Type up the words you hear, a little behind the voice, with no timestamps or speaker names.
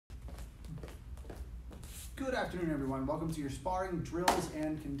Good afternoon, everyone. Welcome to your sparring, drills,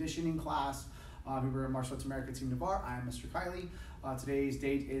 and conditioning class. We're in Martial Arts America Team Navarre. I am Mr. Kiley. Today's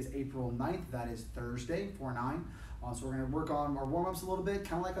date is April 9th. That is Thursday, 4/9. So we're going to work on our warm-ups a little bit.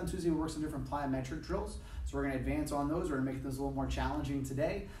 Kind of like on Tuesday, we work some different plyometric drills. So we're going to advance on those. We're going to make those a little more challenging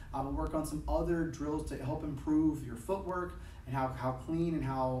today. We'll work on some other drills to help improve your footwork and how clean and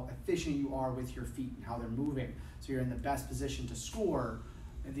how efficient you are with your feet and how they're moving. So you're in the best position to score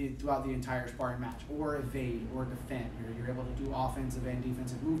throughout the entire sparring match, or evade, or defend. You're able to do offensive and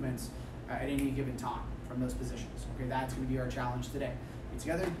defensive movements at any given time from those positions. Okay, that's going to be our challenge today. Get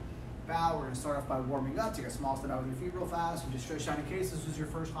together, bow. We're going to start off by warming up. Take a small step out with your feet real fast. You just stretch out in case this was your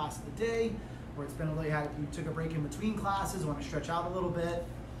first class of the day, or it's been a little, you took a break in between classes, want to stretch out a little bit.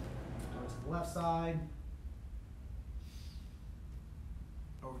 Over to the left side.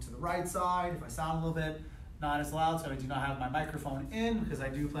 Over to the right side. If I sound a little bit not as loud, so I do not have my microphone in, because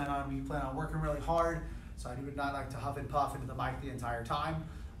we plan on working really hard, so I would not like to huff and puff into the mic the entire time.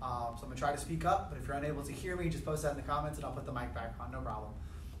 So I'm going to try to speak up, but if you're unable to hear me, just post that in the comments and I'll put the mic back on, no problem.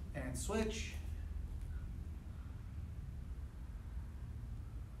 And switch.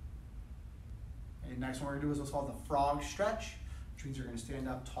 And next one we're going to do is what's called the frog stretch, which means you're going to stand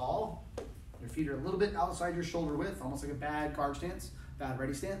up tall. Your feet are a little bit outside your shoulder width, almost like a bad guard stance, bad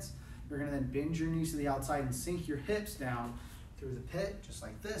ready stance. You're going to then bend your knees to the outside and sink your hips down through the pit, just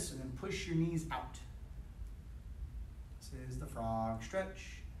like this, and then push your knees out. This is the frog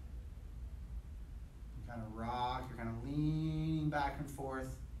stretch. You kind of rock, you're kind of leaning back and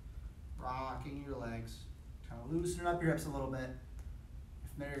forth, rocking your legs, kind of loosening up your hips a little bit.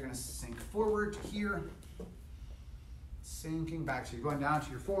 From there, you're going to sink forward to here, sinking back. So you're going down to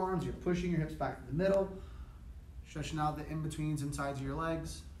your forearms, you're pushing your hips back to the middle, stretching out the in-betweens and sides of your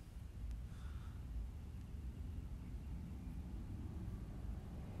legs.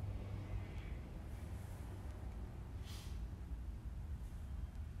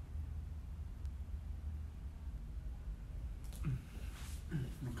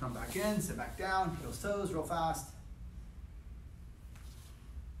 Come back in, sit back down, heels toes real fast.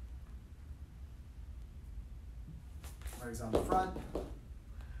 Legs on the front.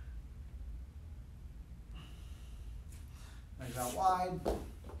 Legs out wide.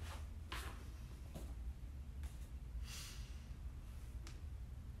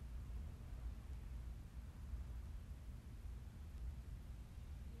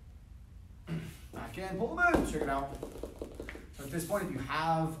 Back in, pull them in, check it out. So at this point, if you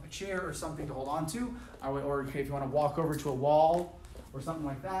have a chair or something to hold on to, or if you want to walk over to a wall or something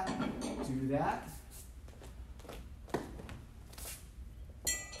like that, do that.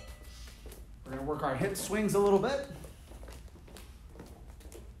 We're going to work our hip swings a little bit.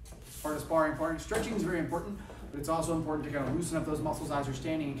 It's part of sparring. Stretching is very important, but it's also important to kind of loosen up those muscles as you're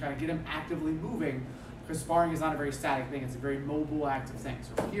standing and kind of get them actively moving, because sparring is not a very static thing. It's a very mobile, active thing.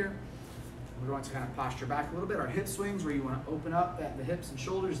 So here, we're going to kind of posture back a little bit. Our hip swings, where you want to open up the hips and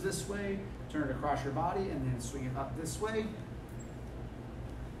shoulders this way, turn it across your body, and then swing it up this way.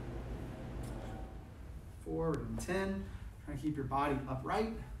 Forward and 10. Try to keep your body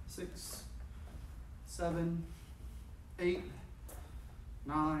upright. 6, 7, 8,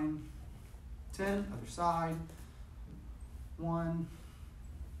 9, 10. Other side. 1,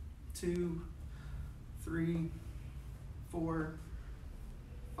 2, 3, 4,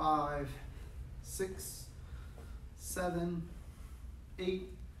 5, 6, 7, 8,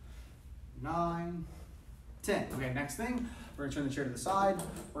 9, 10. Okay, next thing, we're gonna turn the chair to the side.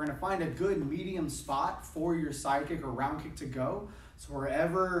 We're gonna find a good medium spot for your side kick or round kick to go. So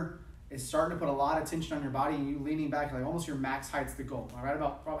wherever it's starting to put a lot of tension on your body and you leaning back, like almost your max height's the goal, right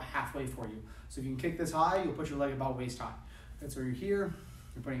about halfway for you. So if you can kick this high, you'll put your leg about waist high. That's where you're here,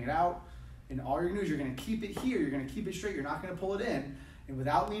 you're putting it out, and all you're gonna do is you're gonna keep it here, you're gonna keep it straight, you're not gonna pull it in. And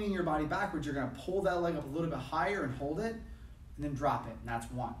without leaning your body backwards, you're going to pull that leg up a little bit higher and hold it, and then drop it, and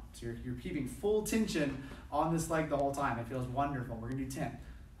that's 1. So you're keeping full tension on this leg the whole time. It feels wonderful. We're going to do 10.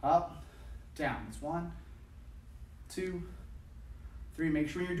 Up, down. It's 1, 2, 3. Make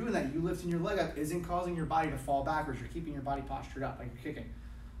sure when you're doing that, you lifting your leg up isn't causing your body to fall backwards. You're keeping your body postured up like you're kicking.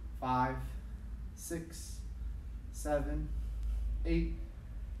 5, 6, 7, 8,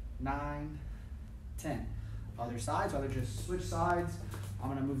 9, 10. Other side, so either just switch sides. I'm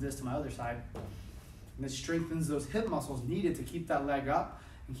going to move this to my other side. And this strengthens those hip muscles needed to keep that leg up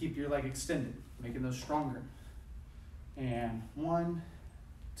and keep your leg extended, making those stronger. And 1,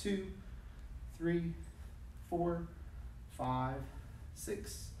 2, 3, 4, 5,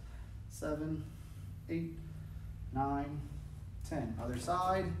 6, 7, 8, 9, 10. Other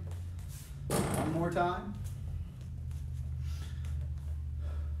side. One more time.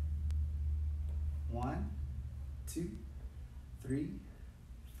 1, 2, 3,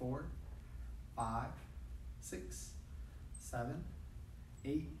 4, 5, 6, 7,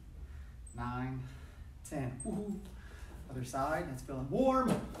 8, 9, 10. Woohoo. Other side, it's feeling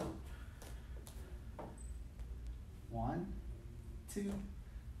warm. 1, 2,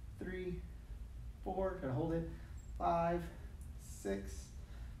 3, 4, gotta hold it. 5, 6,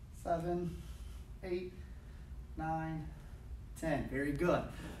 7, 8, 9, 10. Very good.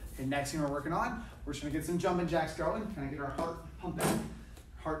 Okay, next thing we're working on, we're just gonna get some jumping jacks going. Kind of get our heart pumping.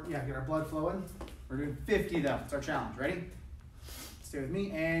 Get our blood flowing. We're doing 50 though. It's our challenge. Ready? Stay with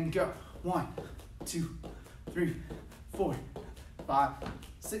me and go. 1, 2, 3, 4, 5,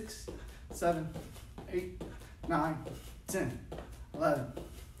 6, 7, 8, 9, 10, 11,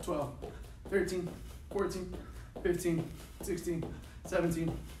 12, 13, 14, 15, 16,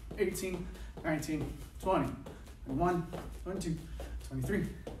 17, 18, 19, 20. And 1, 22, 23,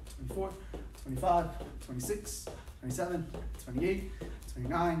 24, 25, 26, 27, 28,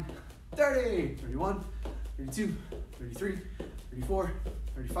 29, 30, 31, 32, 33, 34,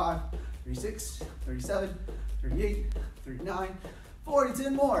 35, 36, 37, 38, 39, 40,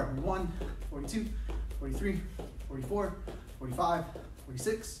 10 more. 41, 42, 43, 44, 45,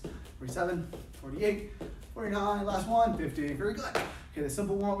 46, 47, 48, 49, last one, 50. Very good. Okay, the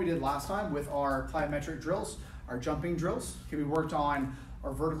simple warm-up we did last time with our plyometric drills, our jumping drills. Okay, we worked on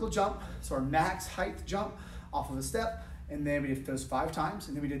our vertical jump, so our max height jump off of a step, and then we did those 5 times,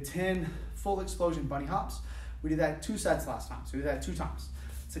 and then we did 10 full explosion bunny hops. We did that 2 sets last time, so we did that 2 times.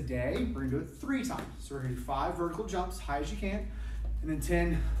 Today, we're gonna do it 3 times. So we're gonna do 5 vertical jumps, high as you can, and then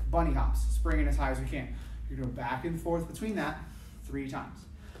 10 bunny hops, springing as high as we can. You're going back and forth between that 3 times.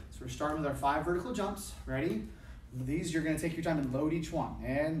 So we're starting with our 5 vertical jumps. Ready? These, you're gonna take your time and load each one.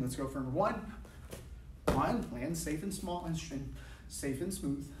 And let's go for number 1. 1, land safe and small and safe and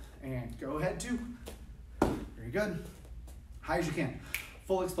smooth. And go ahead, 2. Very good. High as you can.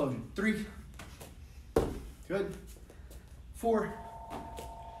 Full explosion. 3. Good. 4.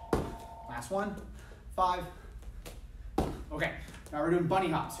 Last one. 5. Okay, now we're doing bunny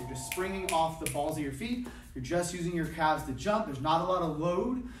hops. You're just springing off the balls of your feet. You're just using your calves to jump. There's not a lot of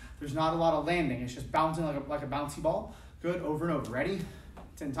load. There's not a lot of landing. It's just bouncing like a bouncy ball. Good, over and over. Ready?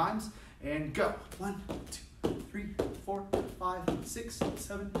 10 times. And go. 1, 2, 3, 4, 5, 6,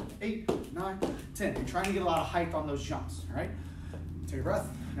 7, 8, 9, 10. You're trying to get a lot of height on those jumps, all right? Take a breath.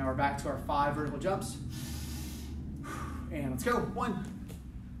 Now we're back to our 5 vertical jumps. And let's go. 1.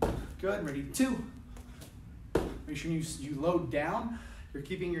 Good, ready, 2. Make sure you load down. You're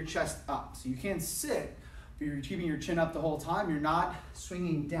keeping your chest up. So you can sit, but you're keeping your chin up the whole time. You're not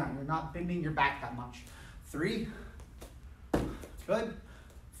swinging down. You're not bending your back that much. 3. Good.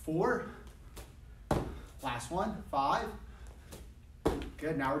 4. Last one. 5.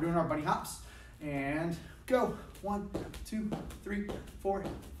 Good. Now we're doing our bunny hops. And go. 1, 2, 3, 4,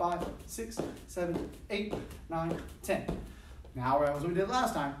 5, 6, 7, 8, 9, 10. Now as we did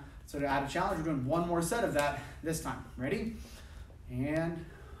last time. So to add a challenge, we're doing 1 more set of that this time. Ready? And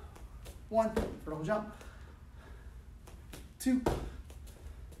 1, vertical jump. 2,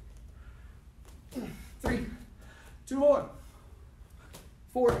 3, 2 more.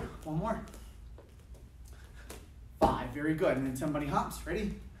 4, 1 more. 5, very good. And then 10 bunny hops.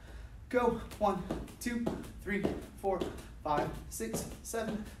 Ready? Go. 1, 2, 3, 4, 5, 6,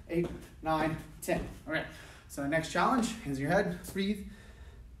 7, 8, 9, 10. All right. So the next challenge, hands on your head, breathe.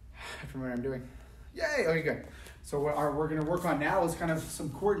 I remember what I'm doing. Yay, okay, good. So what we're gonna work on now is kind of some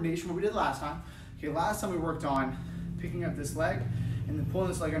coordination, what we did last time. Okay, last time we worked on picking up this leg and then pulling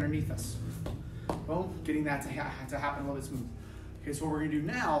this leg underneath us. Boom, getting that to happen a little bit smooth. Okay, so what we're gonna do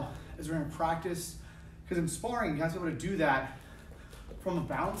now is we're gonna practice, because in sparring, you have to be able to do that from a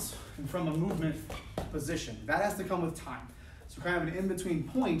bounce and from a movement position. That has to come with time. So kind of an in-between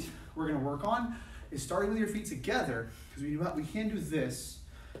point we're gonna work on is starting with your feet together, because we can do this,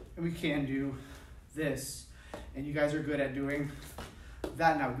 and we can do this, and you guys are good at doing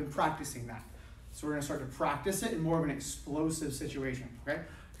that now. We've been practicing that. So we're gonna start to practice it in more of an explosive situation, okay?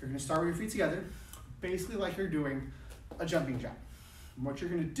 You're gonna start with your feet together, basically like you're doing a jumping jack. And what you're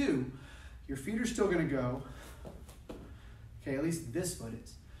gonna do, your feet are still gonna go, okay, at least this foot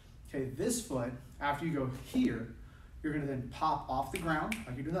is. Okay, this foot, after you go here, you're gonna then pop off the ground,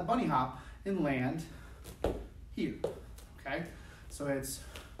 like you're doing that bunny hop, and land here, okay? So it's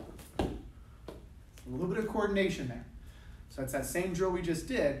a little bit of coordination there. So it's that same drill we just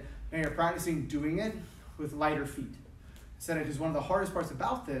did, and you're practicing doing it with lighter feet. Instead of, because one of the hardest parts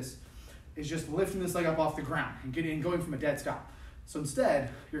about this is just lifting this leg up off the ground and going from a dead stop. So instead,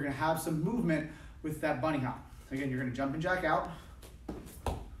 you're gonna have some movement with that bunny hop. Again, you're gonna jump and jack out,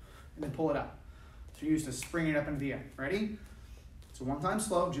 and then pull it up. So So you're used to springing it up into the air. Ready? So one time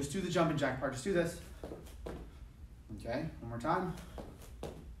slow, just do the jumping jack part. Just do this. Okay, one more time.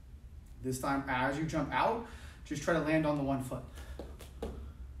 This time, as you jump out, just try to land on the one foot.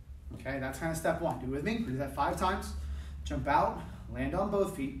 Okay, that's kind of step one. Do it with me. Do that 5 times. Jump out, land on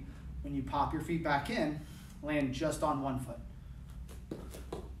both feet. When you pop your feet back in, land just on one foot.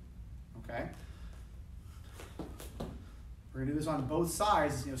 Okay? We're going to do this on both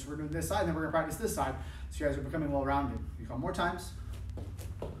sides. So we're doing this side, and then we're going to practice this side. So you guys are becoming well-rounded. A couple more times.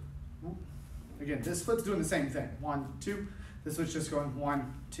 Again, this foot's doing the same thing. 1, 2. This foot's just going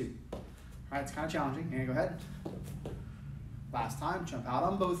 1, 2. All right, it's kind of challenging. And go ahead. Last time, jump out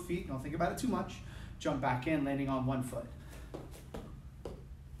on both feet. Don't think about it too much. Jump back in, landing on one foot.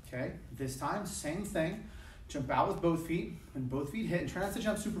 Okay, this time, same thing. Jump out with both feet. When both feet hit, and try not to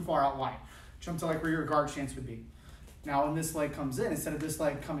jump super far out wide. Jump to like where your guard stance would be. Now, when this leg comes in, instead of this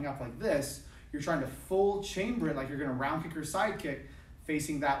leg coming up like this, you're trying to full chamber it like you're going to round kick or side kick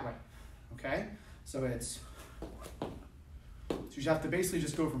facing that way. Okay, so it's, so you have to basically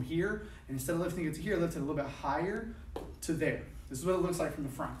just go from here, and instead of lifting it to here, lift it a little bit higher to there. This is what it looks like from the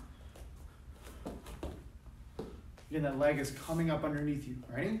front. Again, that leg is coming up underneath you.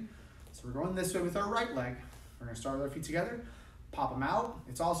 Ready? So we're going this way with our right leg. We're going to start with our feet together, pop them out.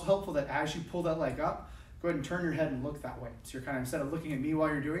 It's also helpful that as you pull that leg up, go ahead and turn your head and look that way. So you're kind of, instead of looking at me while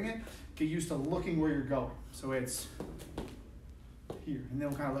you're doing it, get used to looking where you're going. So it's here, and then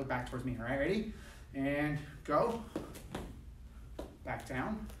we'll kind of look back towards me. All right, ready? And go. Back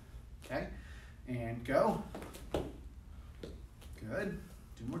down. Okay. And go. Good.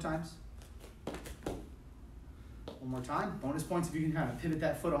 2 more times. 1 more time. Bonus points if you can kind of pivot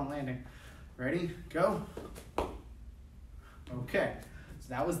that foot on landing. Ready? Go. Okay. So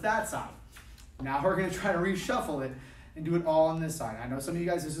that was that side. Now we're going to try to reshuffle it and do it all on this side. I know some of you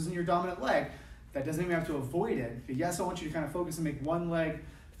guys, this isn't your dominant leg. That doesn't mean you have to avoid it. But yes, I want you to kind of focus and make one leg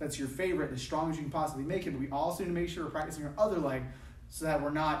that's your favorite, as strong as you can possibly make it. But we also need to make sure we're practicing our other leg so that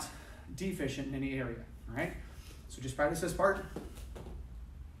we're not deficient in any area. All right? So just practice this part.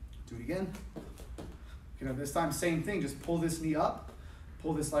 Do it again. This time, same thing. Just pull this knee up,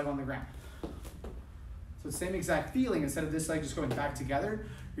 pull this leg on the ground. So the same exact feeling. Instead of this leg just going back together,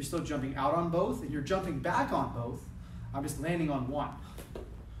 you're still jumping out on both, and you're jumping back on both. I'm just landing on one.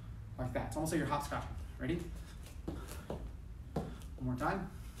 Like that. It's almost like you're hopscotching. Ready? 1 more time.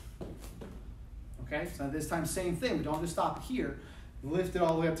 Okay, so this time, same thing. We don't just stop here. Lift it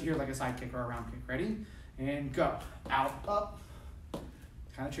all the way up to here like a side kick or a round kick. Ready? And go. Out, up.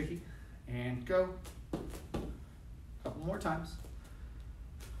 Kind of tricky. And go. A couple more times.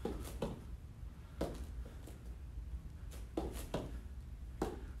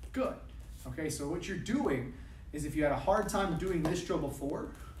 Good. Okay, so what you're doing is, if you had a hard time doing this drill before,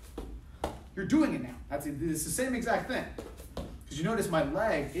 you're doing it now. It's the same exact thing. Because you notice my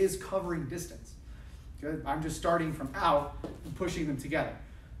leg is covering distance. Good. I'm just starting from out and pushing them together.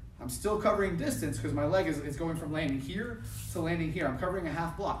 I'm still covering distance because my leg is going from landing here to landing here. I'm covering a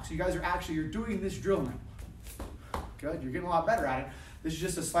half block. So you guys are you're doing this drill now. Good. You're getting a lot better at it. This is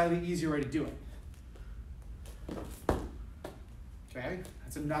just a slightly easier way to do it. Okay.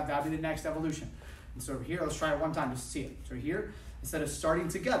 That'll be the next evolution. And so over here, let's try it one time just to see it. So here, instead of starting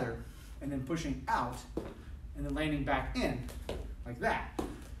together and then pushing out and then landing back in like that,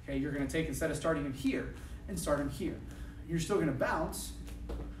 okay, you're going to take, instead of starting in here, and start in here. You're still going to bounce.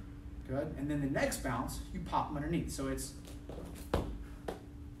 Good. And then the next bounce, you pop them underneath. So it's,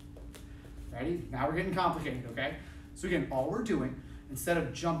 ready? Now we're getting complicated, okay? So again, all we're doing, instead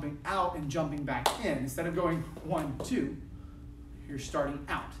of jumping out and jumping back in, instead of going 1, 2, you're starting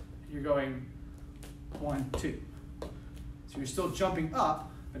out. You're going 1, 2. So you're still jumping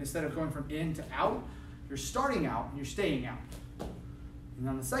up, but instead of going from in to out, you're starting out and you're staying out. And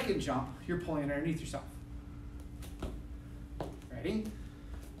on the second jump, you're pulling it underneath yourself. Ready?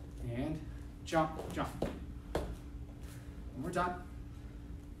 And jump, jump. 1 more time.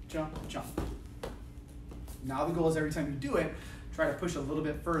 Jump, jump. Now the goal is, every time you do it, try to push a little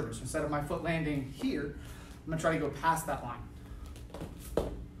bit further. So instead of my foot landing here, I'm going to try to go past that line.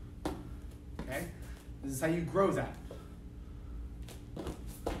 Okay? This is how you grow that.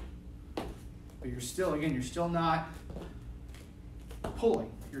 But you're still, again, you're still not pulling.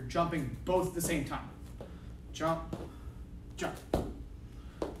 You're jumping both at the same time. Jump, jump.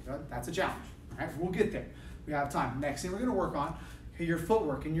 Good. That's a challenge. All right, we'll get there. We have time. Next thing we're going to work on, okay, your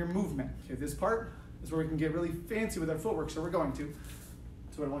footwork and your movement. Okay, this part is where we can get really fancy with our footwork, so we're going to.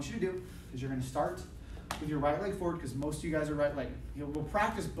 So what I want you to do is, you're going to start with your right leg forward, because most of you guys are right-legged. We'll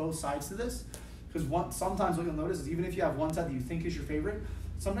practice both sides to this, because sometimes what you'll notice is, even if you have one side that you think is your favorite,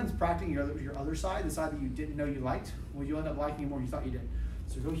 sometimes practicing your other side, the side that you didn't know you liked, well, you'll end up liking it more than you thought you did.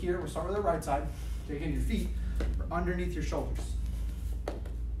 So go here, we'll start with the right side. So again, your feet are underneath your shoulders.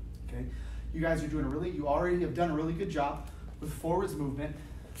 Okay, you guys are doing you already have done a really good job with forwards movement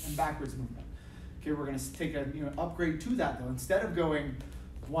and backwards movement. Okay, we're gonna take a upgrade to that though. Instead of going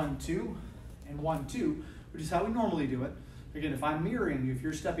 1, 2, and 1, 2, which is how we normally do it. Again, if I'm mirroring you, if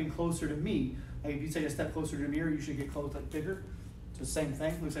you're stepping closer to me, like if you take a step closer to the mirror, you should get close, like bigger. So same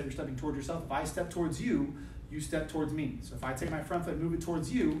thing, looks like you're stepping towards yourself. If I step towards you, you step towards me. So if I take my front foot, move it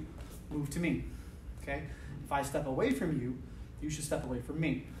towards you, move to me, okay? If I step away from you, you should step away from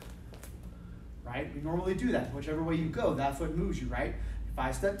me, right? We normally do that. Whichever way you go, that foot moves you, right? If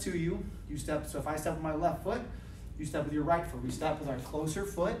I step to you, you step. So if I step with my left foot, you step with your right foot. We step with our closer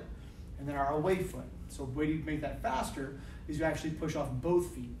foot and then our away foot. So the way you make that faster is you actually push off both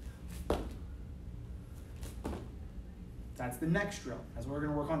feet. That's the next drill. That's what we're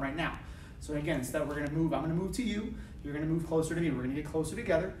going to work on right now. So again, instead we're going to move, I'm going to move to you, you're going to move closer to me. We're going to get closer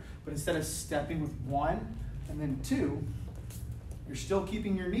together, but instead of stepping with 1 and then 2, you're still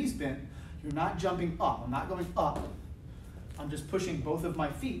keeping your knees bent. You're not jumping up. I'm not going up. I'm just pushing both of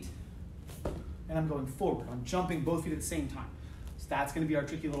my feet and I'm going forward. I'm jumping both feet at the same time. So that's going to be our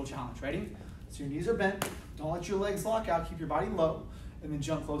tricky little challenge. Ready? So your knees are bent. Don't let your legs lock out. Keep your body low and then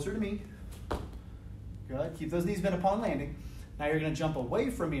jump closer to me. Good. Keep those knees bent upon landing. Now you're going to jump away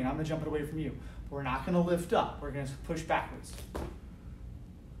from me, and I'm going to jump it away from you. But we're not going to lift up. We're going to push backwards.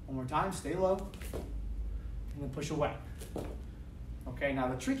 One more time. Stay low. And then push away. Okay, now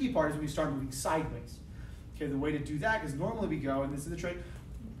the tricky part is when we start moving sideways. Okay, the way to do that is normally we go, and this is the trick,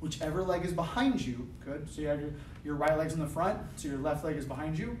 whichever leg is behind you, good, so you have your right leg's in the front, so your left leg is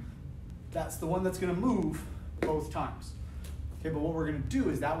behind you. That's the one that's going to move both times. Okay, but what we're going to do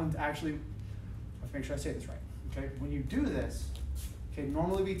is that one's actually, let's make sure I say this right. Okay, when you do this, okay,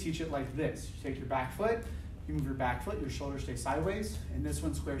 normally we teach it like this. You take your back foot, you move your back foot, your shoulders stay sideways, and this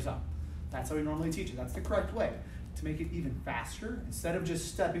one squares up. That's how we normally teach it. That's the correct way. To make it even faster, instead of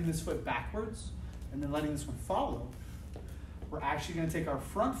just stepping this foot backwards and then letting this one follow, we're actually going to take our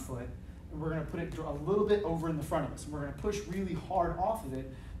front foot and we're going to put it a little bit over in the front of us. And we're going to push really hard off of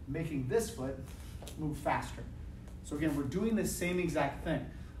it, making this foot move faster. So again, we're doing the same exact thing.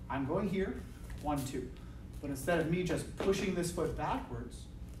 I'm going here, 1, 2. But instead of me just pushing this foot backwards,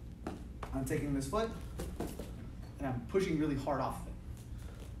 I'm taking this foot and I'm pushing really hard off of it.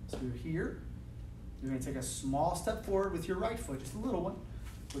 So you're here, you're going to take a small step forward with your right foot, just a little one,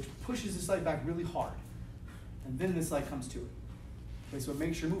 which pushes this leg back really hard. And then this leg comes to it. Okay, so it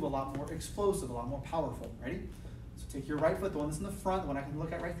makes your move a lot more explosive, a lot more powerful. Ready? So take your right foot, the one that's in the front, the one I can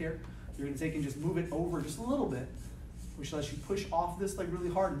look at right there. You're going to take and just move it over just a little bit, which lets you push off this leg really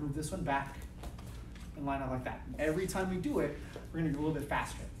hard and move this one back and line up like that. And every time we do it, we're going to go a little bit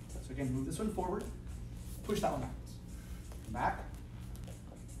faster. So again, move this one forward, push that one backwards. Come back,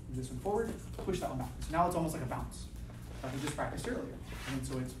 move this one forward, push that one backwards. So now it's almost like a bounce, like we just practiced earlier. And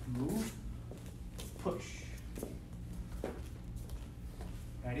so it's move, push.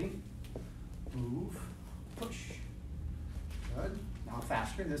 Ready? Move, push. Good. Now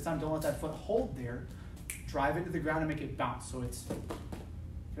faster. This time don't let that foot hold there. Drive it to the ground and make it bounce. So it's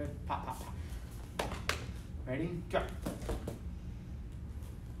good. Pop, pop, pop. Ready? Go.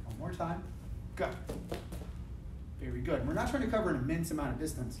 One more time. Go. Very good. We're not trying to cover an immense amount of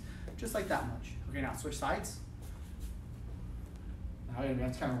distance, just like that much. Okay, now switch sides. Now we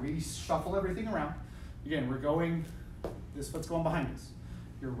have to kind of reshuffle everything around. Again, we're going, this foot's going behind us.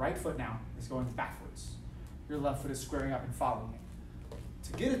 Your right foot now is going backwards. Your left foot is squaring up and following it.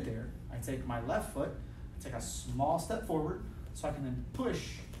 To get it there, I take my left foot, I take a small step forward, so I can then push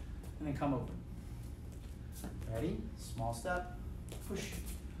and then come over. Ready? Small step, push,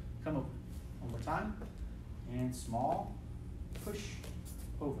 come over. One more time. And small, push,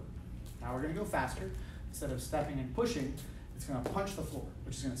 over. Now we're going to go faster. Instead of stepping and pushing, it's going to punch the floor,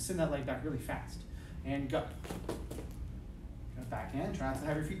 which is going to send that leg back really fast. And go. Go back in. Try not to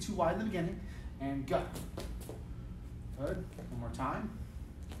have your feet too wide in the beginning. And go. Good. One more time.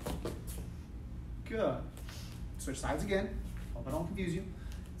 Good. Switch sides again. Hope I don't confuse you.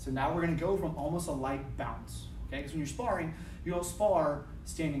 So now we're going to go from almost a light bounce. Okay? Because when you're sparring, you don't spar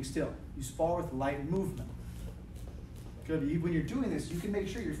standing still. You spar with light movement. Good. When you're doing this, you can make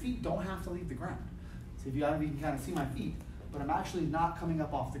sure your feet don't have to leave the ground. So if you can kind of see my feet, but I'm actually not coming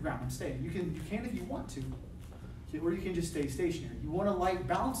up off the ground. I'm staying. You can if you want to, or you can just stay stationary. You want a light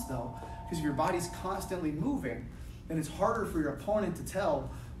bounce though, because if your body's constantly moving, then it's harder for your opponent to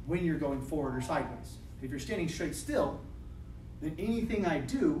tell when you're going forward or sideways. If you're standing straight still, then anything I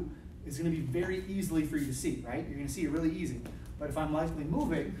do is going to be very easily for you to see, right? You're going to see it really easy. But if I'm likely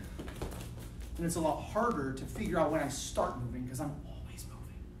moving, then it's a lot harder to figure out when I start moving because I'm always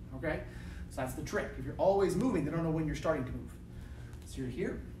moving, okay? So that's the trick. If you're always moving, they don't know when you're starting to move. So you're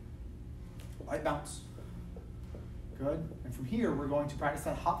here, light bounce. Good. And from here, we're going to practice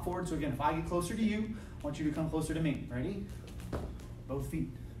that hop forward. So again, if I get closer to you, I want you to come closer to me. Ready? Both feet.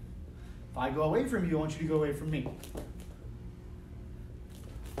 If I go away from you, I want you to go away from me.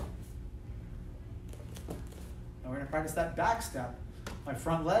 Now we're going to practice that back step. My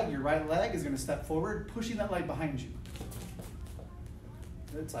front leg, your right leg, is going to step forward, pushing that leg behind you.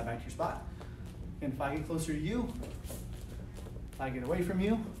 Good. Slide back to your spot. And if I get closer to you, if I get away from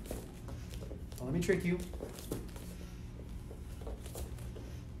you, well, let me trick you.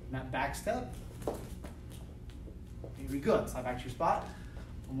 And that back step, here we go. Slide back to your spot.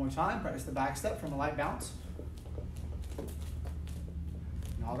 One more time, practice the back step from a light bounce.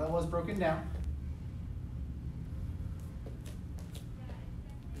 And all that was broken down.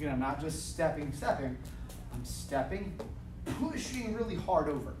 Again, I'm not just stepping. I'm stepping, pushing really hard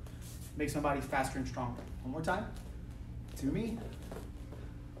over. Makes my body faster and stronger. One more time. To me,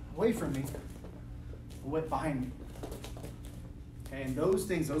 away from me, away behind me. Okay, and those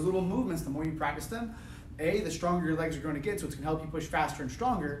things, those little movements, the more you practice them, A, the stronger your legs are going to get, so it's going to help you push faster and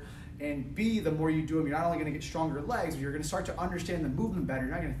stronger. And B, the more you do them, you're not only going to get stronger legs, but you're going to start to understand the movement better.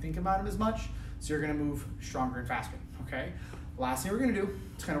 You're not going to think about them as much, so you're going to move stronger and faster. Okay? Last thing we're going to do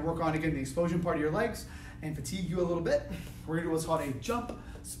is kind of work on, again, the explosion part of your legs and fatigue you a little bit. We're going to do what's called a jump,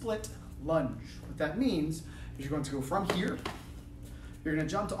 split, lunge. What that means is you're going to go from here. You're going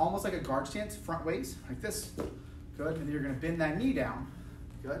to jump to almost like a guard stance, front ways, like this. Good. And then you're going to bend that knee down.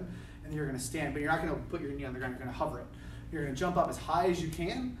 Good. And then you're going to stand, but you're not going to put your knee on the ground. You're going to hover it. You're going to jump up as high as you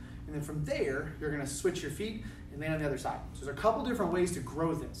can, and then from there, you're going to switch your feet and land on the other side. So there's a couple different ways to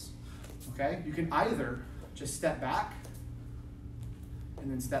grow this. Okay? You can either just step back and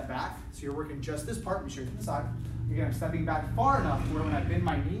then step back. So you're working just this part. Be sure to the side. Again, I'm stepping back far enough where when I bend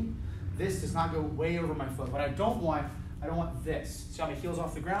my knee, this does not go way over my foot. What I don't want this. See how my heel's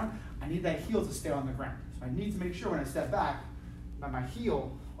off the ground? I need that heel to stay on the ground. So I need to make sure when I step back that my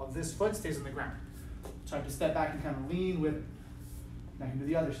heel of this foot stays on the ground. So I have to step back and kind of lean with it. Now I can do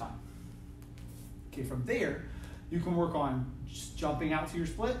the other side. Okay, from there, you can work on just jumping out to your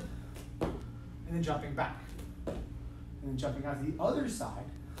split and then jumping back. And then jumping out to the other side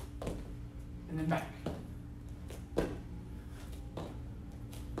and then back. And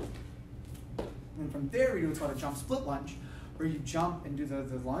then from there, we do what's called a jump split lunge, where you jump and do the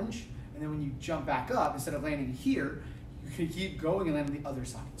lunge, and then when you jump back up, instead of landing here, you can keep going and land on the other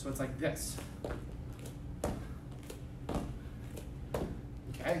side. So it's like this.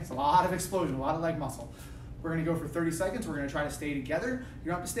 Okay, it's a lot of explosion, a lot of leg muscle. We're gonna go for 30 seconds. We're gonna try to stay together. You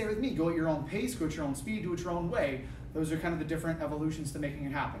don't have to stay with me. Go at your own pace, go at your own speed, do it your own way. Those are kind of the different evolutions to making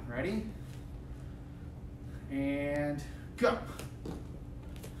it happen. Ready? And go.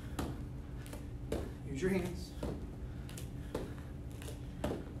 Use your hands.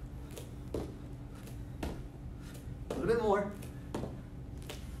 A little bit more.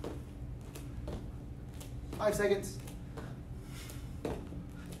 5 seconds.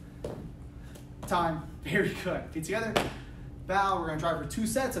 Time. Very good. Feet together. Bow. We're going to try for 2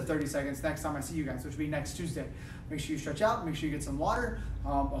 sets of 30 seconds next time I see you guys, which will be next Tuesday. Make sure you stretch out. Make sure you get some water. I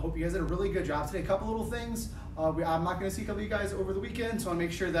hope you guys did a really good job today. A couple little things. I'm not going to see a couple of you guys over the weekend, so I want to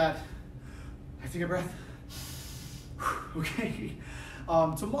make sure that I take a breath. Okay.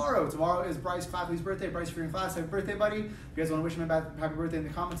 Tomorrow is Bryce Clafley's birthday. Bryce, if you're in class, happy birthday, buddy. If you guys want to wish him a happy birthday in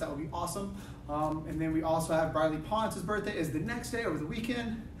the comments, that would be awesome. And then we also have Briley Ponce's birthday is the next day over the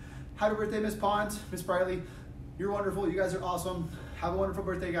weekend. Happy birthday, Miss Ponce, Miss Briley. You're wonderful. You guys are awesome. Have a wonderful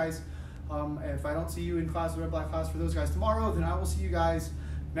birthday, guys. If I don't see you in class, Red Black class for those guys tomorrow, then I will see you guys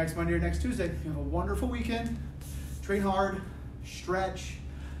next Monday or next Tuesday. You have a wonderful weekend. Train hard, stretch,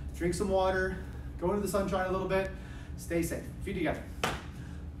 drink some water, go into the sunshine a little bit, stay safe. Feet together.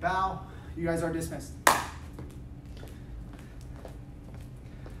 Bow. You guys are dismissed.